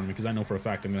of this tournament, because I know for a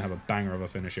fact I'm going to have a banger of a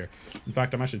finish here. In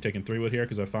fact, I'm actually taking 3-wood here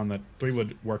because I found that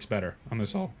 3-wood works better on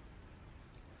this hole.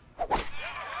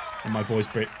 And my voice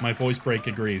break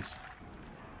agrees.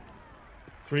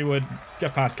 3-wood,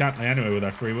 get past Cantlay anyway with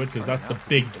that 3-wood, because that's the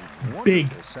big dick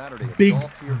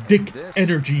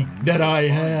energy that I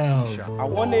have. I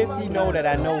wonder if he know that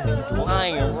I know he's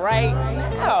lying right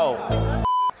now.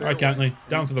 Alright, Cantlay,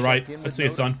 down to the right. Let's see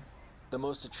it, son. The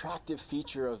most attractive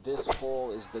feature of this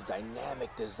hole is the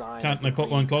dynamic design. Cantlay put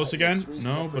one close again?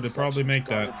 No, but it'll probably make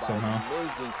that somehow.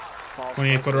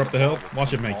 28-footer up the hill.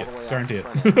 Watch it make it. Guarantee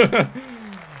it.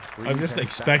 I'm just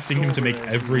expecting him to make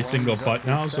every single putt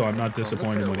now, so I'm not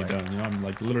disappointed when he does. You know, I'm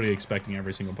like literally expecting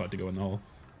every single putt to go in the hole,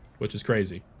 which is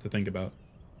crazy to think about.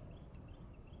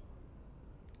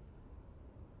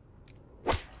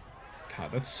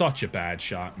 God, that's such a bad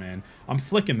shot, man. I'm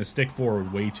flicking the stick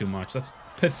forward way too much. That's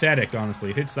pathetic,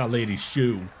 honestly. It hits that lady's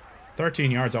shoe.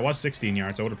 13 yards. I was 16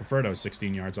 yards. I would have preferred I was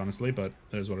 16 yards, honestly, but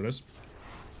that is what it is.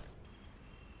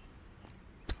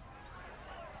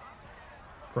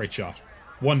 Great shot.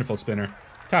 Wonderful spinner.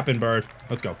 Tap-in bird.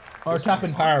 Let's go. Or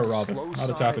tap-in par, rather. Not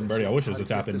a tap-in birdie. I wish it was a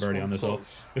tap-in birdie on this hole.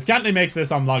 If Cantlay makes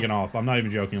this, I'm logging off. I'm not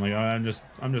even joking. Like, I'm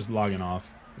just logging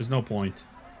off. There's no point.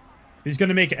 If he's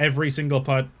gonna make every single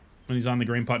putt when he's on the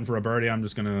green putting for a birdie, I'm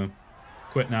just gonna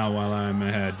quit now while I'm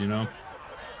ahead, you know?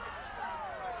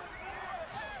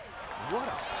 What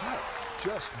a putt.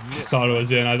 Just missed. Thought it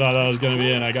was in. I thought that was gonna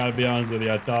be in. I gotta be honest with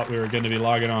you. I thought we were gonna be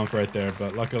logging off right there,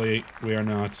 but luckily we are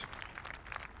not.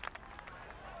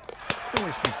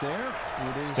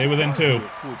 Stay within 2.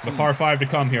 The par 5 to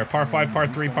come here. Par 5, par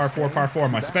 3, par 4, par 4.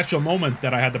 My special moment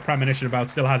that I had the premonition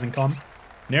about still hasn't come.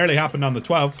 Nearly happened on the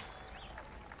 12th.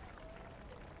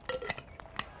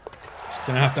 It's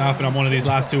Gonna have to happen on one of these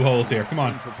last 2 holes here. Come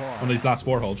on. One of these last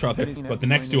 4 holes, rather. But the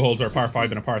next 2 holes are a par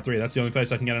 5 and a par 3. That's the only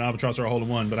place I can get an albatross or a hole in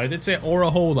one. But I did say or a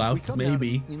hole out,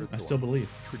 maybe. I still believe.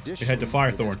 We head to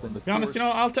Firethorn. To be honest, you know,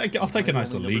 I'll take a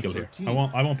nice little eagle here.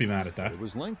 I won't be mad at that.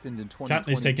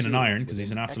 Cantlay's taking an iron because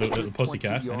he's an absolute little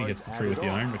pussycat, and he gets the tree with the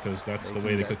iron because that's the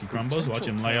way the cookie crumbles. Watch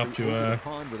him lay up to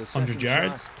 100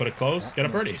 yards, put it close, get a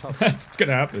birdie. That's what's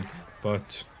gonna happen.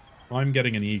 But I'm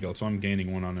getting an eagle, so I'm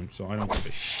gaining 1 on him. So I don't give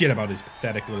a shit about his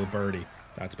pathetic little birdie.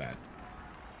 That's bad.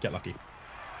 Get lucky.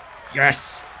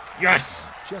 Yes! Yes!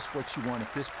 Just what you want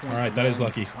at this point. All right, that is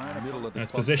lucky. And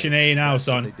it's position A now,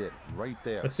 son.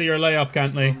 Let's see your layup,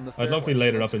 Cantlay. I'd love if he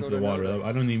laid it up into the water.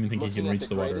 I don't even think he can reach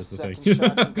the water, is the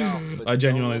thing. I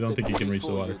genuinely don't think he can reach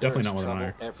the water. Definitely not with an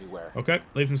iron. Okay,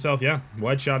 leaves himself, yeah.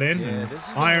 Wedge shot in.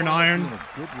 Iron.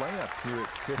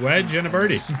 Wedge and a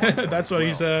birdie. That's what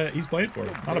he's playing for.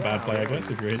 Not a bad play, I guess,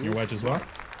 if you're hitting your wedge as well.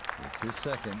 It's his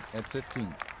second at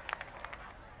 15.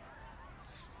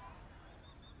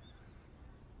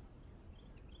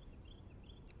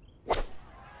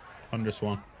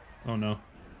 Underswan. Oh no.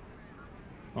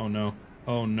 Oh no.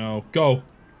 Oh no. Go!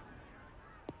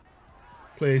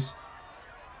 Please.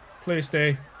 Please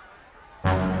stay.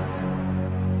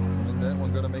 And that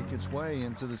one gonna make its way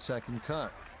into the second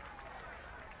cut.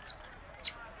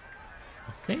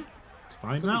 Okay. It's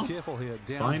fine now.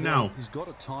 Fine now.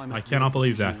 I cannot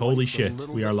believe that. Holy shit.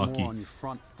 We are lucky.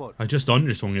 I just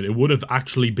underswung it. It would have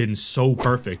actually been so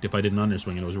perfect if I didn't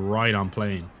underswing it. It was right on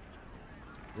plane.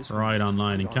 Right on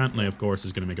line, and Cantlay, of course,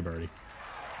 is going to make a birdie.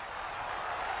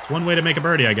 It's one way to make a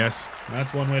birdie, I guess.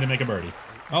 That's one way to make a birdie.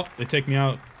 Oh, they take me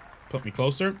out, put me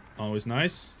closer. Always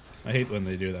nice. I hate when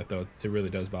they do that, though. It really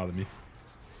does bother me.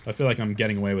 I feel like I'm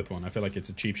getting away with one. I feel like it's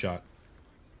a cheap shot.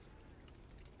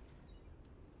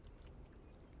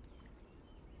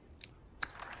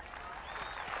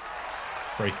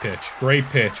 Great pitch. Great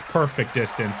pitch. Perfect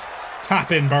distance.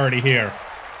 Tap in birdie here.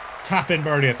 Tap in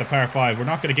birdie at the par 5. We're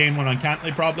not going to gain one on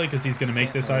Cantlay probably because he's going to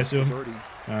make this, I assume.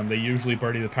 They usually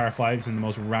birdie the par 5s in the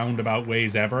most roundabout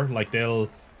ways ever. Like they'll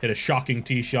hit a shocking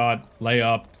tee shot, lay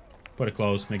up, put it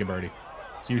close, make a birdie.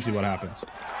 It's usually what happens.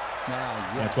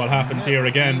 That's what happens here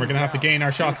again. We're going to have to gain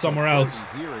our shot somewhere else.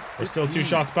 We're still 2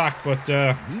 shots back, but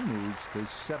he moves to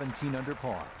 17 under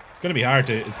par. It's gonna be hard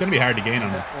to gain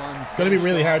on him. It's gonna be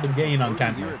really hard to gain on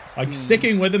Cantlay. Like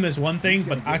sticking with him is one thing,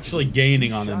 but actually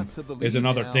gaining on him is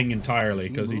another thing entirely.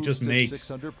 Because he just makes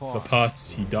the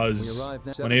putts. He does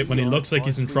when he looks like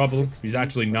he's in trouble, he's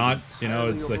actually not. You know,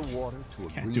 it's like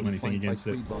can't do anything against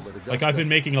it. Like I've been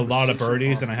making a lot of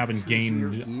birdies and I haven't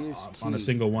gained on a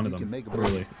single one of them,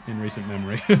 really, in recent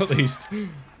memory at least.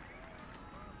 And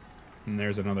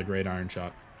there's another great iron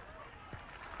shot.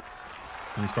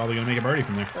 And he's probably going to make a birdie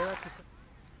from there.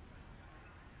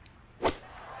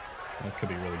 That could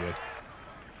be really good.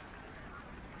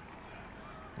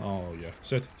 Oh, yeah.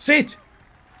 Sit. Sit!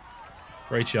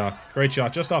 Great shot. Great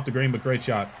shot. Just off the green, but great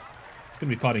shot. It's going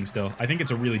to be putting still. I think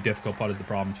it's a really difficult putt is the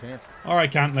problem. All right,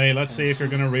 Cantlay. Let's see if you're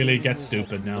going to really get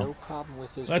stupid now.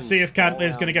 Let's see if Cantlay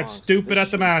is going to get stupid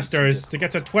at the Masters to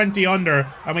get to 20 under.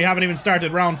 And we haven't even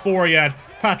started round 4 yet.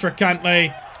 Patrick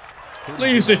Cantlay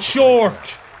leaves it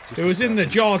short. It was in the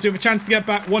jaws. We have a chance to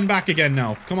get one back again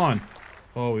now. Come on.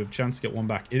 Oh, we have a chance to get one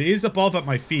back. It is above at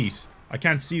my feet. I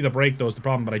can't see the break, though, is the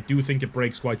problem, but I do think it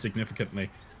breaks quite significantly.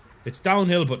 It's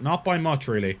downhill, but not by much,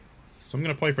 really. So I'm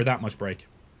going to play for that much break.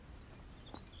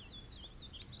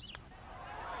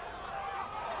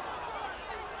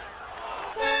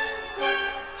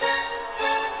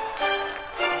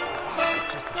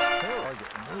 Just a target,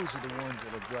 and those are the ones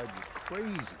that'll drive you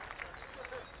crazy.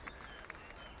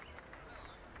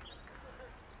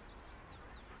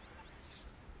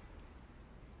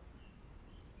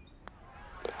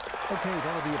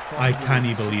 I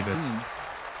can't believe it.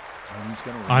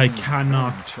 I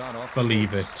cannot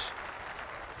believe it.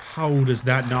 How does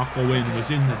that not go in? It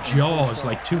was in the jaws,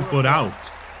 like 2 foot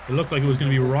out. It looked like it was going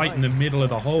to be right in the middle of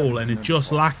the hole, and it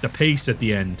just lacked the pace at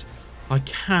the end. I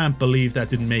can't believe that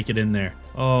didn't make it in there.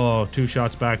 Oh, 2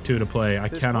 shots back, 2 to play. I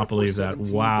cannot believe that.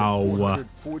 Wow.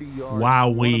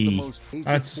 Wowee.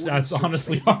 That's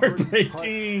honestly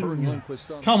heartbreaking.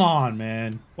 Come on,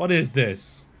 man. What is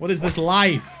this? What is this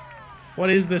life? What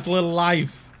is this little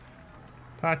life?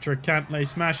 Patrick Cantlay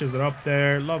smashes it up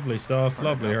there. Lovely stuff.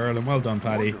 Lovely hurling. Well done,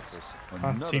 Paddy.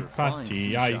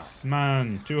 Patty,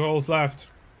 Iceman. 2 holes left.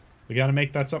 We got to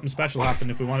make that something special happen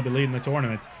if we want to be leading the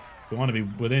tournament. If we want to be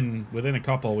within a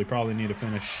couple, we probably need to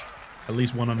finish at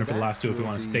least 1 under for the last 2 if we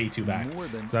want to stay 2 back.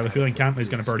 So I have a feeling Cantlay's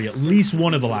going to birdie at least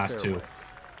one of the last 2.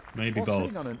 Maybe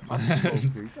both.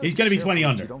 He's going to be 20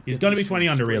 under. He's going to be 20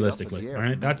 under realistically. All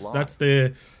right, that's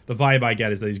the vibe I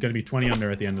get, is that he's going to be 20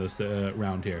 under at the end of this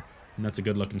round here, and that's a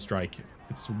good looking strike.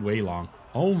 It's way long.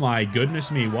 Oh my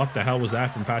goodness me! What the hell was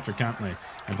that from Patrick Cantlay?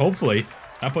 And hopefully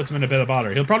that puts him in a bit of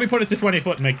bother. He'll probably put it to 20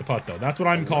 foot and make the putt though. That's what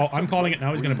I'm calling it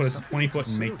now. He's going to put it to 20 foot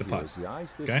and make the putt.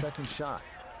 Okay.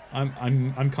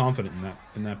 I'm confident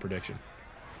in that prediction.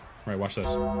 All right, watch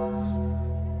this.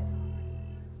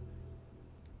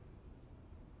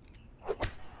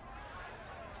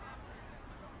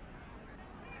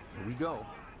 Here we go.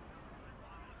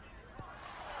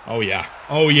 Oh yeah.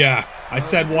 Oh yeah. I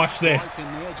said watch this.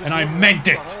 And I meant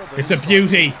it. It's a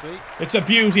beauty. It's a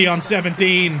beauty on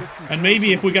 17. And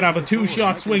maybe if we could have a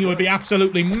 2-shot swing, it would be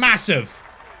absolutely massive.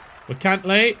 But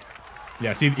Cantlay,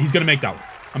 yeah, see, he's going to make that one.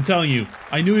 I'm telling you.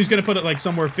 I knew he was going to put it like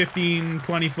somewhere 15,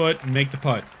 20 foot and make the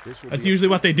putt. That's usually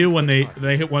what they do when they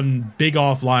hit one big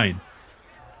offline.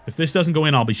 If this doesn't go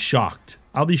in, I'll be shocked.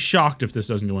 I'll be shocked if this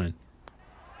doesn't go in.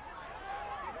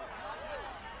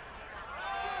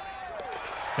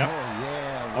 Yep.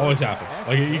 Always happens.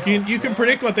 Like you can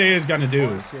predict what they is gonna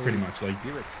do, pretty much. Like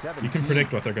you can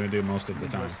predict what they're gonna do most of the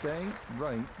time. All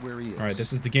right,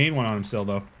 this is the gain one on him still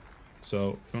though, so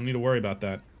you don't need to worry about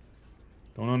that.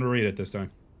 Don't underread it this time.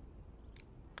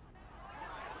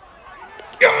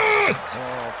 Yes!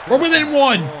 We're within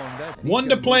one. One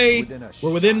to play.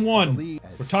 We're within one.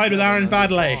 We're tied with Aaron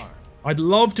Baddeley. I'd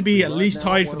love to be at least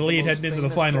tied for the lead heading into the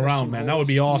final round, man. That would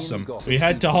be awesome. We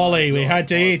head to Holly. We head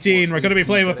to 18. We're going to be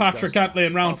playing with Patrick Cantlay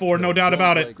in round 4. No doubt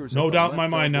about it. No doubt in my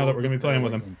mind now that we're going to be playing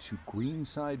with him.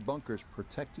 Greenside bunkers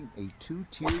protecting a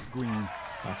 2-tiered green.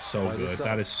 That's so good.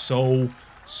 That is so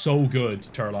good,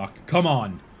 Turlock. Come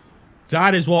on.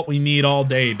 That is what we need all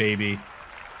day, baby.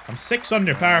 I'm 6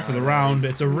 under par for the round.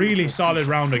 It's a really solid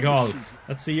round of golf.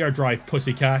 Let's see your drive,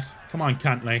 pussycat. Come on,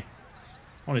 Cantlay.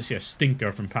 I want to see a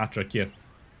stinker from Patrick here.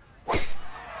 No,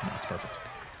 it's perfect.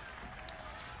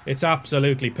 It's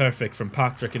absolutely perfect from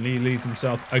Patrick, and he leaves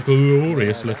himself a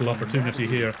glorious little opportunity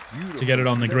here to get it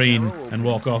on the green and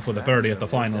walk off with a birdie at the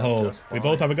final hole. We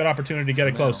both have a good opportunity to get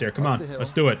it close here. Come on,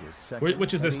 let's do it.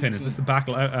 Which is this pin? Is this the back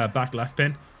left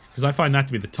pin? Because I find that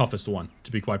to be the toughest one,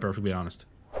 to be quite perfectly honest.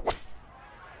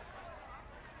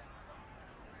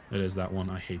 It is that one.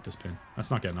 I hate this pin.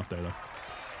 That's not getting up there, though.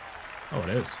 Oh, it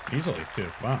is. Easily, too.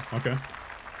 Wow, okay.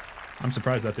 I'm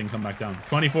surprised that didn't come back down.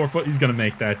 24 foot, he's going to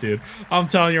make that, dude. I'm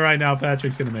telling you right now,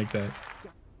 Patrick's going to make that.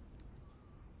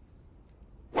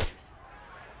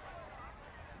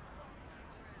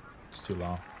 It's too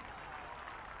long.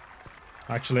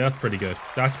 Actually, that's pretty good.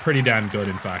 That's pretty damn good,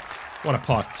 in fact. What a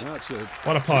putt.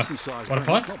 What a putt. What a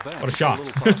putt? What a shot.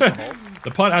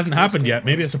 The putt hasn't happened yet.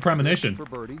 Maybe it's a premonition.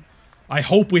 I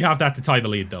hope we have that to tie the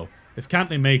lead, though. If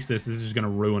Cantlay makes this, this is just going to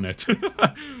ruin it. He's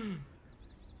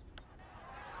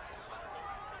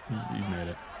made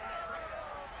it.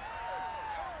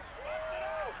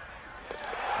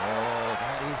 Oh,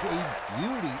 that is a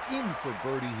beauty in for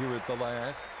birdie here at the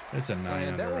last. It's a 9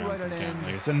 under round from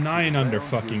Cantlay. It's a 9 under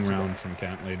fucking round from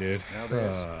Cantlay, dude. Now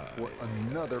this for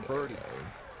another birdie.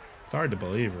 It's hard to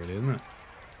believe, really, isn't it?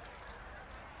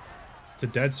 It's a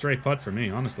dead straight putt for me,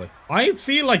 honestly. I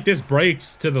feel like this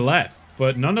breaks to the left,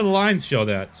 but none of the lines show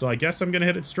that, so I guess I'm gonna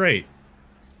hit it straight.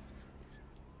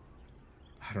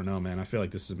 I don't know, man. I feel like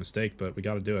this is a mistake, but we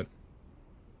gotta do it.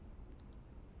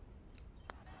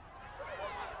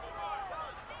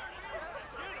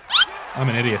 I'm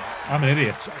an idiot. I'm an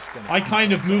idiot. I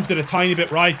kind of moved it a tiny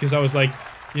bit right, because I was like,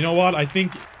 you know what? I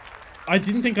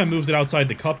didn't think I moved it outside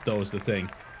the cup, though, is the thing.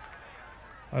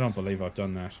 I don't believe I've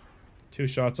done that. 2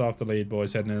 shots off the lead,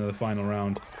 boys, heading into the final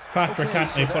round. Patrick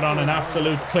Cantlay put on an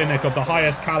absolute clinic of the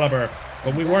highest caliber,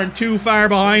 but we weren't too far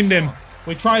behind him.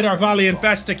 We tried our valiant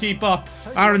best to keep up.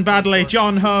 Aaron Baddeley,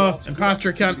 John Ho, and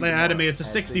Patrick Cantlay ahead of me. It's a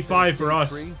 65 for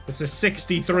us. It's a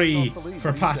 63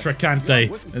 for Patrick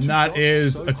Cantlay. And that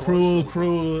is a cruel,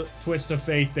 cruel twist of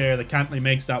fate there that Cantlay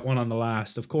makes that one on the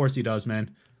last. Of course he does,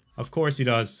 man. Of course he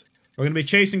does. We're going to be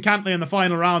chasing Cantlay in the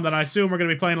final round, and I assume we're going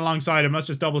to be playing alongside him. Let's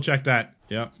just double check that.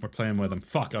 Yep, we're playing with him.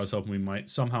 Fuck, I was hoping we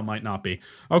might not be.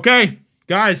 Okay,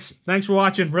 guys, thanks for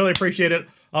watching. Really appreciate it.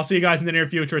 I'll see you guys in the near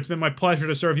future. It's been my pleasure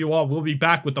to serve you all. We'll be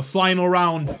back with the final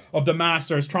round of the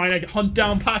Masters, trying to hunt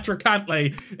down Patrick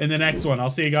Cantlay in the next one. I'll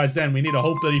see you guys then. We need to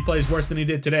hope that he plays worse than he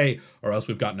did today, or else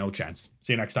we've got no chance.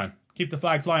 See you next time. Keep the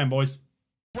flag flying, boys.